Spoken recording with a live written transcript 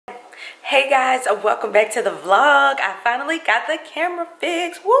Hey guys, welcome back to the vlog. I finally got the camera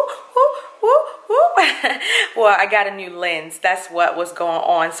fixed. Woo, woo, woo, woo. Well, I got a new lens. That's what was going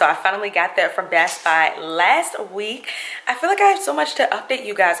on. So I finally got that from Best Buy last week. I feel like I have so much to update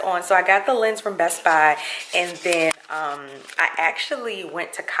you guys on. So I got the lens from Best Buy, and then I actually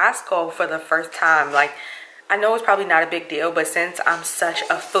went to Costco for the first time. Like, I know it's probably not a big deal, but since I'm such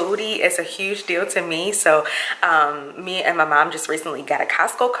a foodie, it's a huge deal to me. So me and my mom just recently got a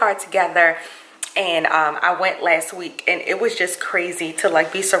Costco card together, and I went last week, and it was just crazy to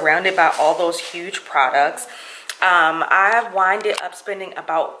like be surrounded by all those huge products. I winded up spending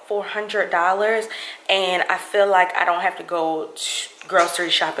about $400, and I feel like I don't have to go grocery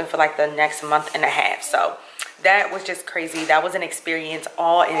shopping for like the next month and a half. So that was just crazy. That was an experience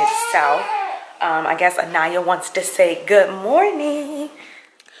all in itself. I guess Aniya wants to say good morning.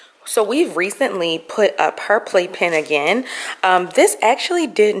 So we've recently put up her playpen again. This actually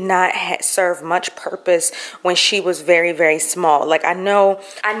did not serve much purpose when she was very, very small. Like I know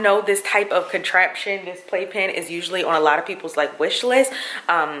this type of contraption, this playpen, is usually on a lot of people's like wish list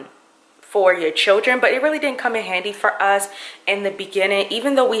for your children, but it really didn't come in handy for us in the beginning,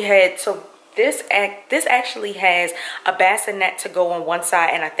 even though we had this actually has a bassinet to go on one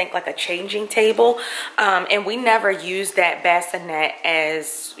side, and I think like a changing table, and we never used that bassinet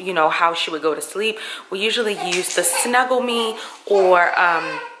as, you know, how she would go to sleep. We usually use the Snuggle Me, or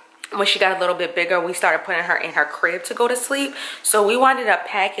when she got a little bit bigger, we started putting her in her crib to go to sleep. So we winded up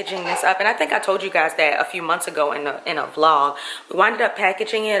packaging this up, and I think I told you guys that a few months ago in a vlog. We winded up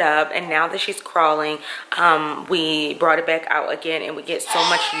packaging it up, and now that she's crawling, we brought it back out again, and we get so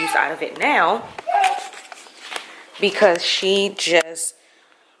much use out of it now because she just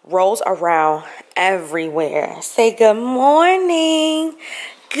rolls around everywhere. Say good morning.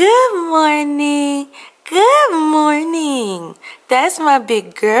 Good morning. Good morning. That's my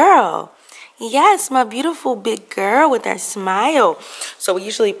big girl. Yes, my beautiful big girl with her smile. So we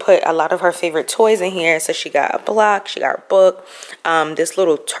usually put a lot of her favorite toys in here. So she got a block, she got a book, this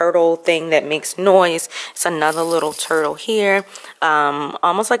little turtle thing that makes noise. It's another little turtle here,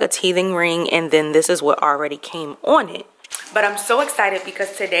 almost like a teething ring, and then this is what already came on it. But I'm so excited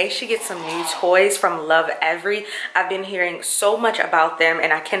because today she gets some new toys from Lovevery. I've been hearing so much about them,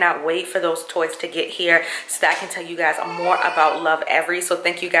 and I cannot wait for those toys to get here so that I can tell you guys more about Lovevery. So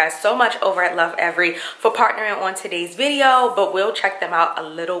thank you guys so much over at Lovevery for partnering on today's video, but we'll check them out a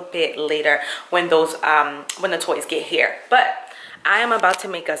little bit later when the toys get here. But I am about to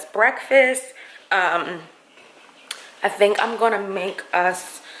make us breakfast. I think I'm gonna make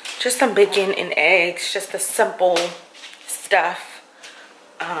us just some bacon and eggs, just a simple stuff.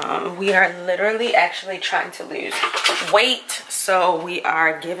 We are literally actually trying to lose weight, so we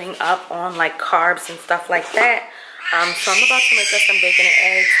are giving up on like carbs and stuff like that. So I'm about to make us some bacon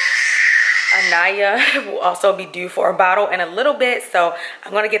and eggs. Aniya will also be due for a bottle in a little bit, so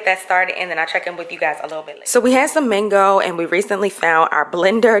I'm gonna get that started, and then I'll check in with you guys a little bit later. So we had some mango, and we recently found our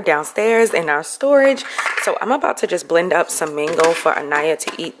blender downstairs in our storage. So I'm about to just blend up some mango for Aniya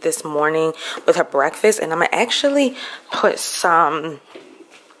to eat this morning with her breakfast, and I'm gonna actually put some,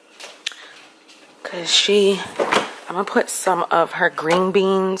 I'm gonna put some of her green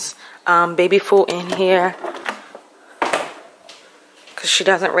beans, baby food in here, because she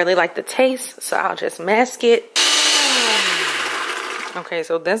doesn't really like the taste, so I'll just mask it. Okay,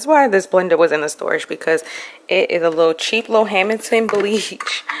 so that's why this blender was in the storage, because it is a little cheap little Hamilton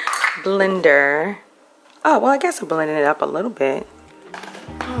bleach blender. Oh, well, I guess I'm blending it up a little bit.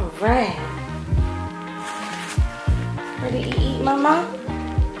 All right. Ready to eat, mama?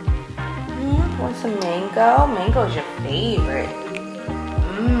 Want some mango? Mango's your favorite.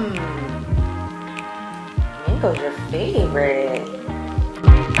 Mango's your favorite.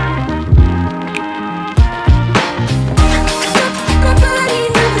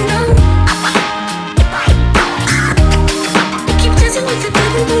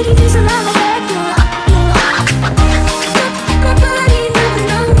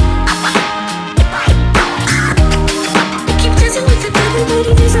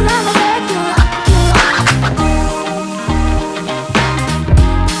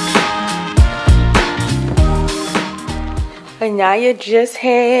 Aniya just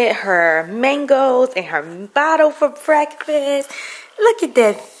had her mangoes and her bottle for breakfast. Look at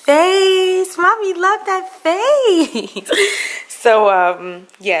that face. Mommy, love that face. So,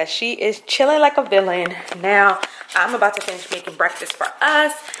 yeah, she is chilling like a villain. Now, I'm about to finish making breakfast for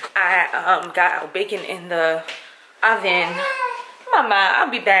us. I got our bacon in the oven. Mama,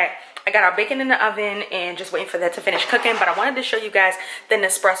 I'll be back. I got our bacon in the oven and just waiting for that to finish cooking. But I wanted to show you guys the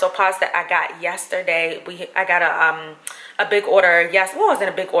Nespresso pods that I got yesterday. I got a big order. Yes, well, it wasn't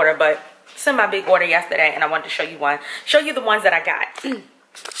a big order, but semi-big order yesterday, and I wanted to show you the ones that I got.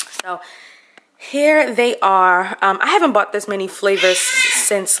 So here they are. I haven't bought this many flavors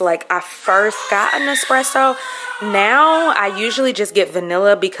since like I first got an espresso. Now I usually just get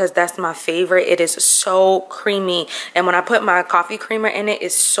vanilla because that's my favorite. It is so creamy, and when I put my coffee creamer in it,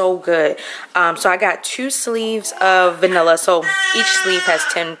 it's so good. So I got 2 sleeves of vanilla. So each sleeve has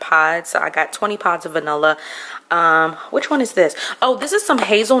 10 pods. So I got 20 pods of vanilla. Which one is this? Oh, this is some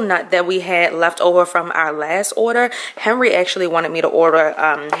hazelnut that we had left over from our last order. Henry actually wanted me to order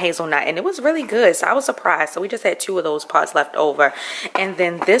hazelnut, and it was really good, so I was surprised. So we just had 2 of those pods left over. And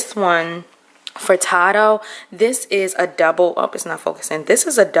then this one, Furtado, this is a double, oh, it's not focusing. This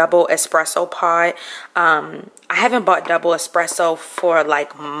is a double espresso pod. I haven't bought double espresso for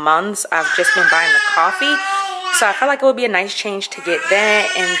like months. I've just been buying the coffee. So I felt like it would be a nice change to get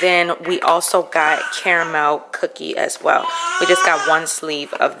that. And then we also got caramel cookie as well. We just got 1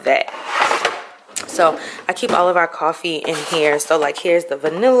 sleeve of that. So I keep all of our coffee in here. So like here's the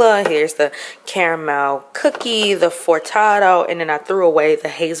vanilla, here's the caramel cookie, the Furtado, and then I threw away the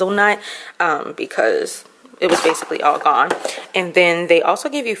hazelnut because it was basically all gone. And then they also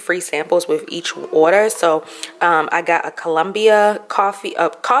give you free samples with each order. So I got a Colombia coffee,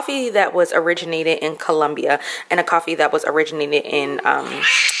 a coffee that was originated in Colombia, and a coffee that was originated in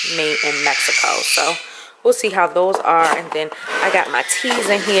made in Mexico. So we'll see how those are. And then I got my teas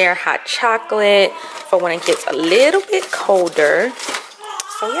in here, hot chocolate for when it gets a little bit colder.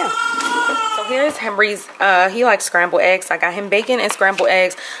 So yeah. So here's Henry's, he likes scrambled eggs. I got him bacon and scrambled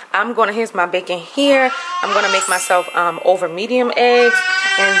eggs. Here's my bacon here. I'm gonna make myself over medium eggs.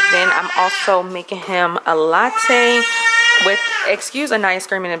 And then I'm also making him a latte with, excuse Aniya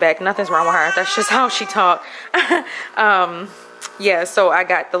screaming in the back. Nothing's wrong with her. That's just how she talk. Yeah, so I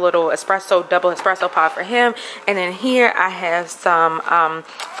got the little espresso, double espresso pod for him. And then here I have some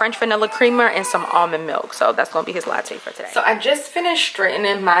French vanilla creamer and some almond milk. So that's going to be his latte for today. So I just finished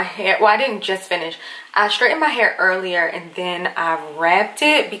straightening my hair. Well, I didn't just finish. I straightened my hair earlier and then I wrapped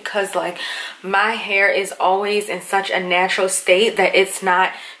it because like my hair is always in such a natural state that it's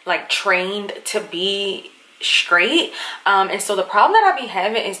not like trained to be straight. And so the problem that I be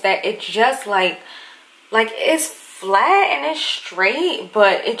having is that it just like it's flat and it's straight,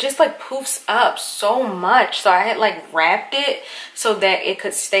 but it just like poofs up so much. So I had like wrapped it so that it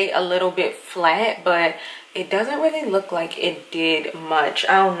could stay a little bit flat, but it doesn't really look like it did much.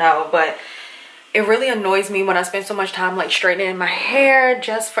 I don't know, but it really annoys me when I spend so much time like straightening my hair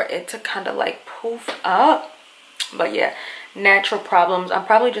just for it to kind of like poof up. But yeah, natural problems. I'm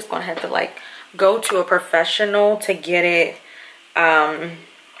probably just gonna have to like go to a professional to get it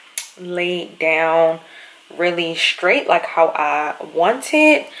laid down really straight like how I want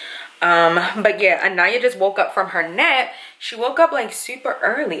it. But yeah, Aniya just woke up from her nap. She woke up like super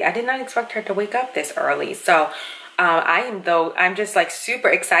early. I did not expect her to wake up this early. So I'm just like super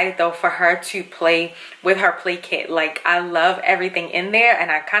excited though for her to play with her play kit. Like I love everything in there, and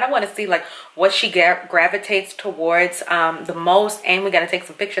I kind of want to see like what she gravitates towards the most. And we got to take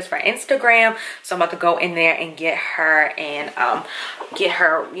some pictures for Instagram, so I'm about to go in there and get her and get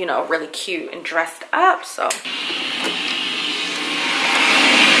her, you know, really cute and dressed up. So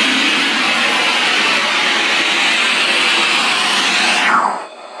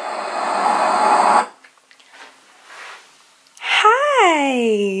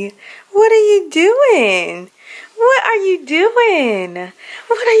hi, what are you doing? What are you doing?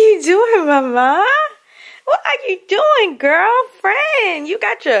 What are you doing, mama? What are you doing, girlfriend? You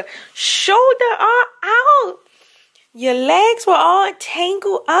got your shoulder all out. Your legs were all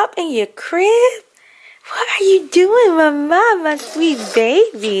tangled up in your crib. What are you doing, mama, my sweet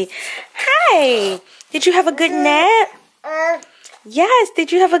baby? Hi. Did you have a good nap? Yes,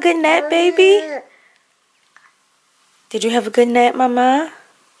 did you have a good nap, baby? Did you have a good nap, mama?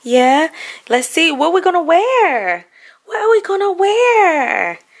 Yeah? Let's see. What we're gonna wear? What are we gonna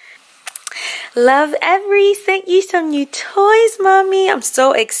wear? Lovevery sent you some new toys, mommy. I'm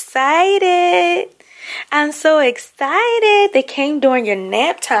so excited. I'm so excited. They came during your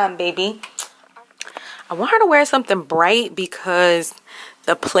nap time, baby. I want her to wear something bright because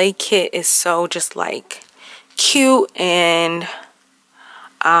the play kit is so just like cute and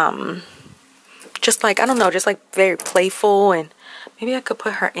just like, I don't know, just like very playful. And maybe I could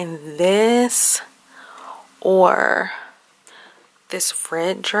put her in this or this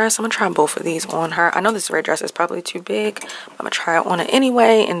red dress. I'm gonna try both of these on her. I know this red dress is probably too big, but I'm gonna try it on it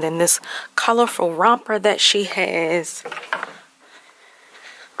anyway. And then this colorful romper that she has.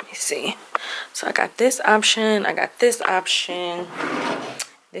 me see. So I got this option. I got this option.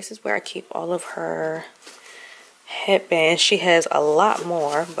 This is where I keep all of her headbands. She has a lot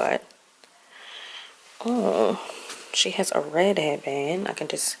more, but oh, she has a red headband. I can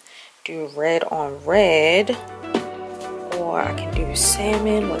just do red on red, or I can do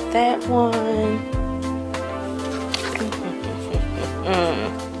salmon with that one.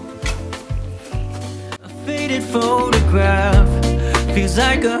 A faded photograph feels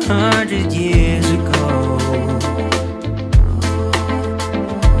like 100 years ago.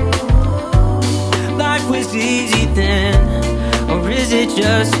 Life was easy then, or is it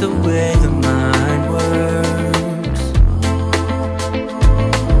just the way the mind works?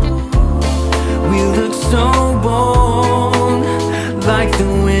 We look so bold, like the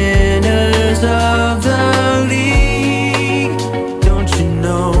winners of the league. Don't you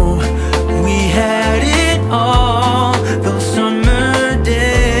know we had it all those summer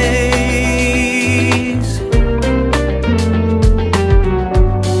days?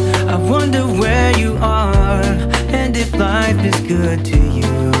 I wonder where you are and if life is good to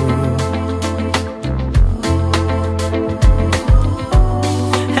you.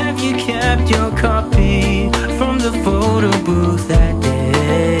 Have you kept your copy from the photo booth that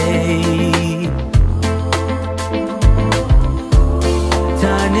day?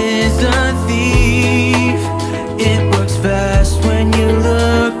 Time is a thief, it works fast when you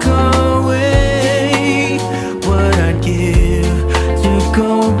look away. What I'd give to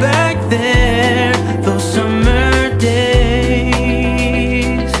go back there, those summer days.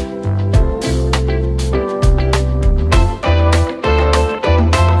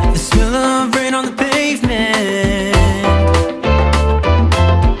 The smell of rain on the pavement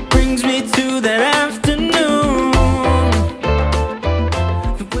brings me to that afternoon.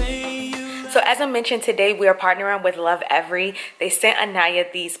 The way you So as I mentioned, today we are partnering with Lovevery. They sent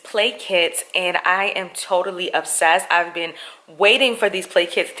Aniya these play kits, and I am totally obsessed. I've been waiting for these play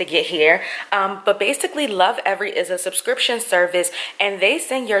kits to get here. But basically, Lovevery is a subscription service, and they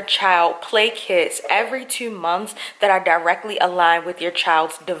send your child play kits every 2 months that are directly aligned with your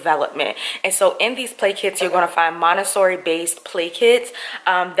child's development. And so in these play kits, you're going to find Montessori-based play kits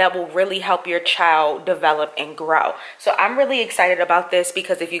that will really help your child develop and grow. So I'm really excited about this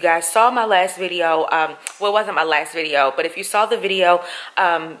because if you guys saw my last video, well, it wasn't my last video, but if you saw the video,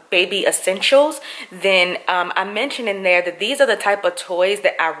 Baby Essentials, then I mentioned in there that these are the type of toys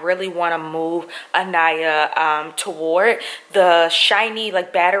that I really want to move Aniya toward. The shiny,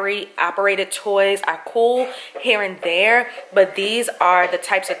 like battery operated toys are cool here and there, but these are the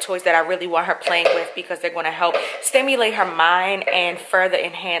types of toys that I really want her playing with because they're going to help stimulate her mind and further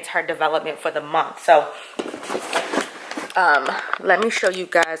enhance her development for the month. So let me show you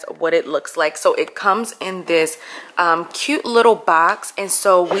guys what it looks like. So it comes in this cute little box, and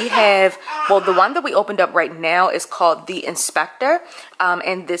so we have, well, the one that we opened up right now is called the Inspector,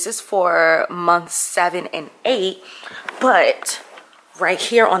 and this is for months 7 and 8. But right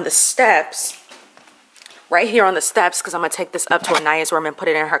here on the steps, because I'm gonna take this up to Aniya's room and put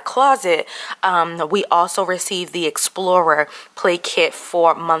it in her closet, we also received the Explorer play kit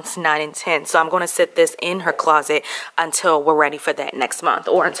for months 9 and 10. So I'm gonna sit this in her closet until we're ready for that next month,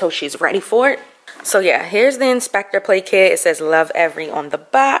 or until she's ready for it. So yeah, here's the Inspector play kit. It says Lovevery on the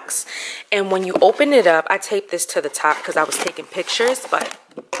box, and when you open it up, I taped this to the top because I was taking pictures, but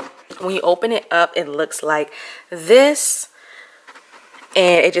when you open it up, it looks like this.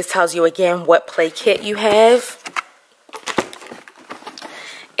 And it just tells you again what play kit you have.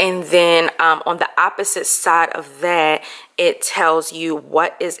 And then on the opposite side of that, it tells you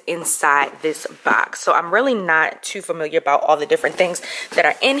what is inside this box. So I'm really not too familiar about all the different things that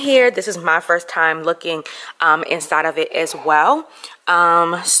are in here. This is my first time looking inside of it as well.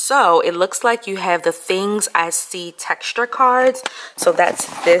 So it looks like you have the Things I See texture cards. So that's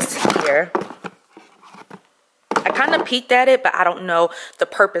this here. I kind of peeked at it, but I don't know the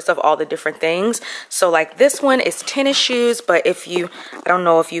purpose of all the different things. So like this one is tennis shoes, but if you, I don't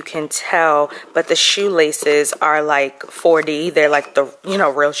know if you can tell, but the shoelaces are like 4D. They're like the, you know,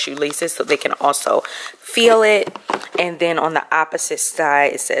 real shoelaces, so they can also feel it. And then on the opposite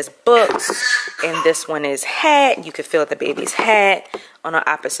side, it says books, and this one is hat. You can feel the baby's hat. On the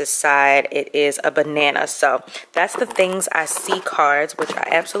opposite side, it is a banana. So that's the Things I See cards, which I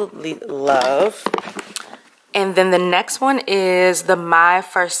absolutely love. And then the next one is the My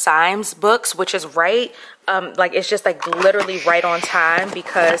First Signs books, which is right, like it's just like literally right on time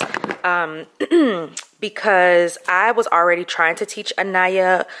because because I was already trying to teach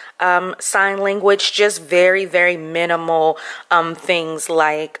Aniya sign language, just very, very minimal things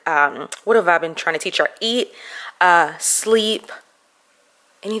like, what have I been trying to teach her? Eat, sleep,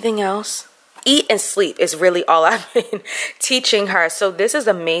 Anything else? Eat and sleep is really all I've been teaching her. So this is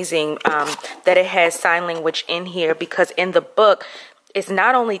amazing that it has sign language in here, because in the book, it's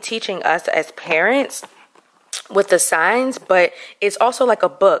not only teaching us as parents with the signs, but it's also like a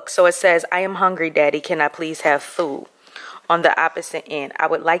book. So it says, I am hungry, Daddy. Can I please have food? On the opposite end, I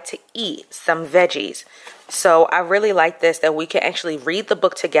would like to eat some veggies. So I really like this, that we can actually read the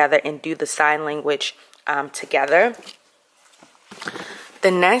book together and do the sign language together.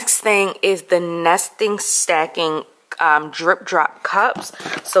 The next thing is the nesting stacking drip drop cups.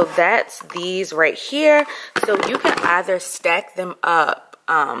 So that's these right here. So you can either stack them up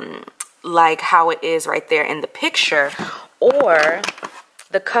like how it is right there in the picture, or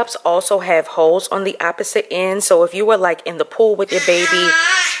the cups also have holes on the opposite end. So if you were like in the pool with your baby,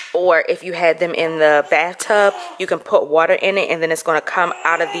 or if you had them in the bathtub, you can put water in it and then it's going to come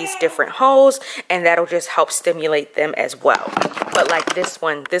out of these different holes, and that'll just help stimulate them as well. But like this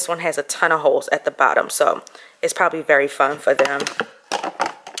one has a ton of holes at the bottom, so it's probably very fun for them.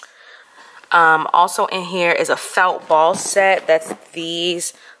 Also in here is a felt ball set. That's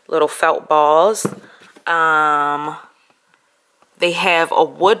these little felt balls. They have a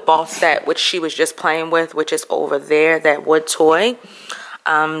wood ball set, which she was just playing with, which is over there, that wood toy.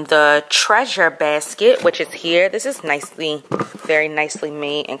 The treasure basket, which is here. This is very nicely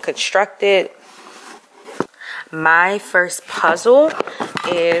made and constructed. My first puzzle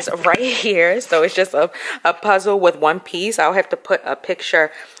is right here. So it's just a puzzle with one piece. I'll have to put a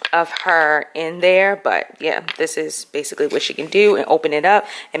picture of her in there. But yeah, this is basically what she can do, and open it up.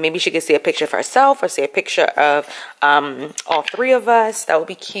 And maybe she can see a picture of herself, or see a picture of all three of us. That would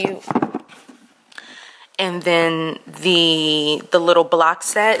be cute. And then the little block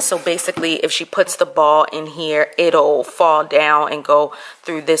set. So basically, if she puts the ball in here, it'll fall down and go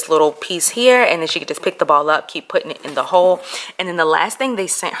through this little piece here, and then she can just pick the ball up, keep putting it in the hole. And then the last thing they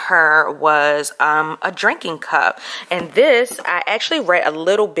sent her was a drinking cup. And this, I actually read a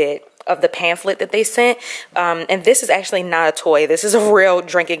little bit of the pamphlet that they sent, and this is actually not a toy. This is a real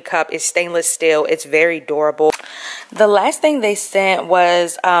drinking cup. It's stainless steel. It's very durable. The last thing they sent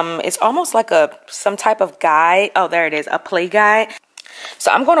was it's almost like some type of guide. Oh, there it is, a play guide.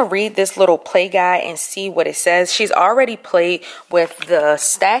 So I'm going to read this little play guide and see what it says. She's already played with the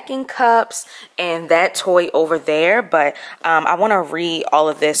stacking cups and that toy over there, but I want to read all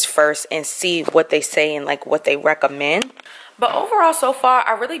of this first and see what they say and like what they recommend. But overall, so far,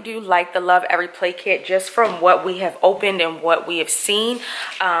 I really do like the Lovevery Play Kit, just from what we have opened and what we have seen.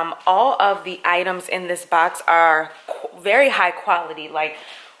 All of the items in this box are very high quality. Like,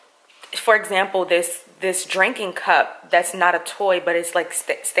 for example, this drinking cup, that's not a toy, but it's like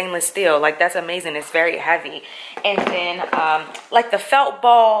stainless steel. Like, that's amazing. It's very heavy. And then like the felt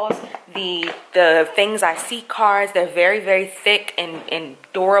balls, the things I see cards, they're very, very thick and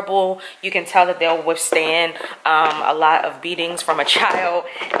durable. You can tell that they'll withstand a lot of beatings from a child.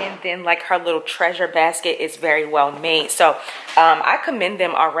 And then like her little treasure basket is very well made. So I commend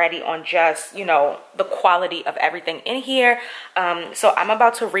them already on just, you know, the quality of everything in here. So I'm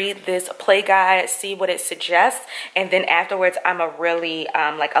about to read this play guide, see what it suggests, and then afterwards I'm gonna really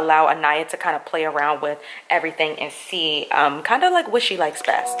like allow Aniya to kind of play around with everything and see kind of like what she likes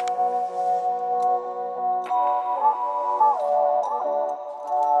best.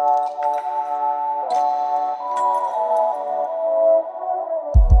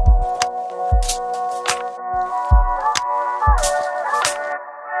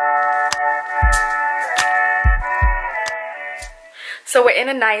 So we're in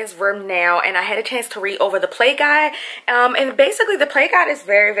Aniya's room now, and I had a chance to read over the play guide. And basically the play guide is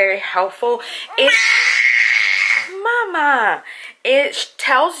very, very helpful. It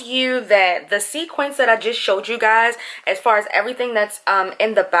tells you that the sequence that I just showed you guys, as far as everything that's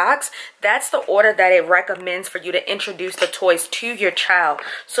in the box, that's the order that it recommends for you to introduce the toys to your child.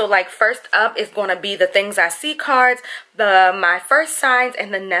 So like first up is going to be the things I see cards, my first signs,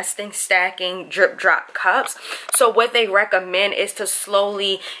 and the nesting stacking drip drop cups. So what they recommend is to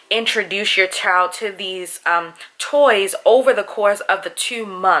slowly introduce your child to these toys over the course of the 2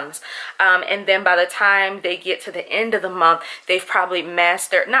 months, and then by the time they get to the end of the month, they've probably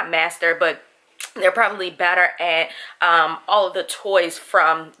but they're probably better at all of the toys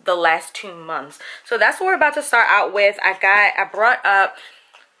from the last 2 months. So that's what we're about to start out with. I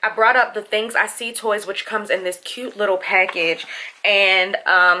brought up the things I see toys, which comes in this cute little package, and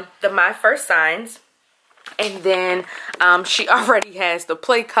the My First Signs. And then she already has the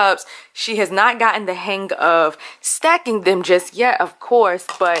play cups. She has not gotten the hang of stacking them just yet, of course,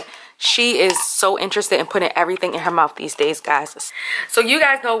 but she is so interested in putting everything in her mouth these days, guys. So you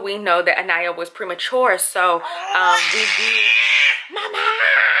guys know, we know that Aniya was premature, so we do...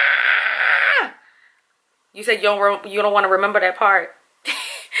 Mama! You said you don't want to remember that part.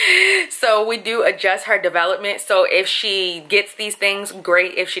 So we do adjust her development. So if she gets these things,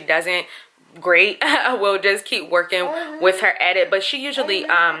 great. If she doesn't, great. We'll just keep working with her edit. But she usually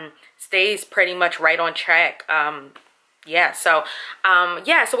stays pretty much right on track. Yeah, so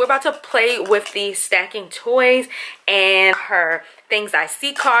we're about to play with the stacking toys and her things I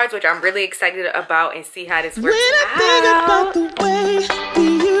see cards, which I'm really excited about, and see how this works out. When I think about the way we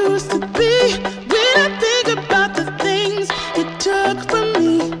used to be, when I think about the things it took from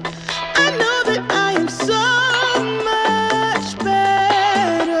me, I know that I am so much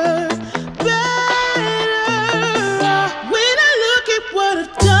better. When I look at what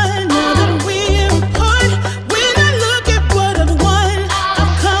I've done, now that we're apart, when I look at what I've won,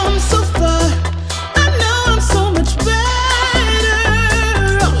 I've come so far. I know I'm so much better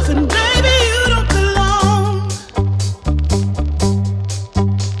off, and baby, you don't belong.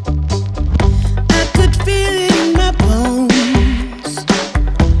 I could feel it in my bones.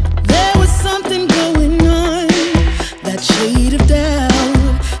 There was something going on, that shade of doubt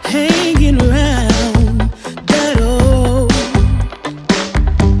hanging around that old.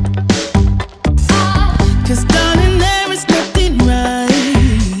 'Cause darling, there is nothing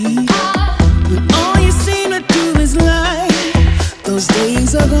right when all you seem to do is lie. Those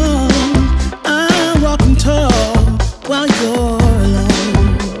days are gone. I'm walking tall while you're alone.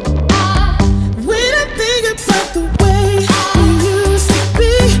 When I think about the way we used to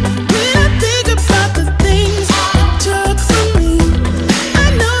be, when I think about the things it took from me, I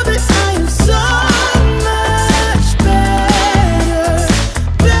know that I am so much better.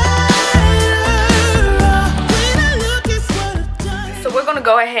 When I look at what I've done. So we're gonna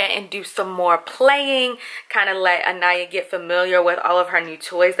go ahead and do some more playing, kind of let Aniya get familiar with all of her new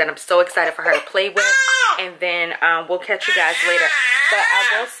toys that I'm so excited for her to play with, and then we'll catch you guys later. But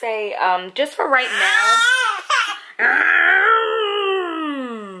I will say, just for right now,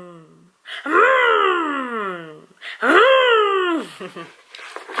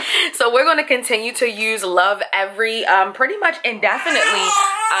 so we're going to continue to use Lovevery pretty much indefinitely.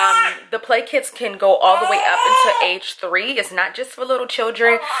 The play kits can go all the way up into age 3. It's not just for little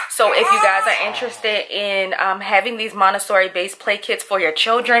children. So if you guys are interested in having these Montessori based play kits for your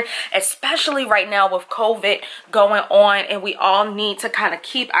children, especially right now with COVID going on, and we all need to kind of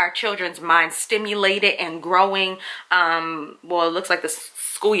keep our children's minds stimulated and growing. Well, it looks like the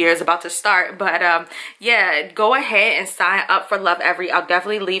school year is about to start, but yeah, go ahead and sign up for Lovevery. I'll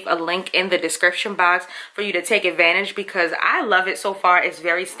definitely leave a link in the description box for you to take advantage, because I love it so far. It's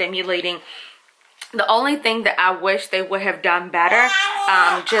very stimulating. The only thing that I wish they would have done better,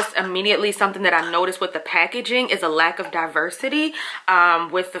 just immediately something that I noticed with the packaging, is a lack of diversity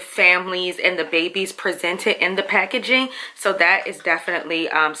with the families and the babies presented in the packaging. So that is definitely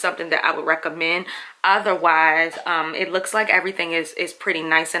something that I would recommend. Otherwise, it looks like everything is pretty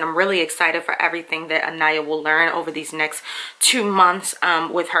nice, and I'm really excited for everything that Aniya will learn over these next 2 months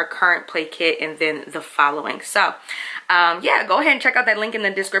with her current play kit and then the following. So yeah, go ahead and check out that link in the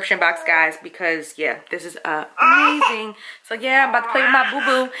description box, guys, because yeah, this is amazing. So yeah, I'm about to play with my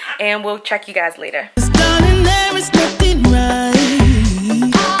boo-boo, and we'll check you guys later. Darling, there is nothing right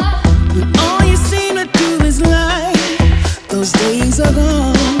when all you seem to do is lie. Those days are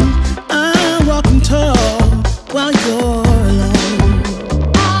gone. I'm walking tall while you're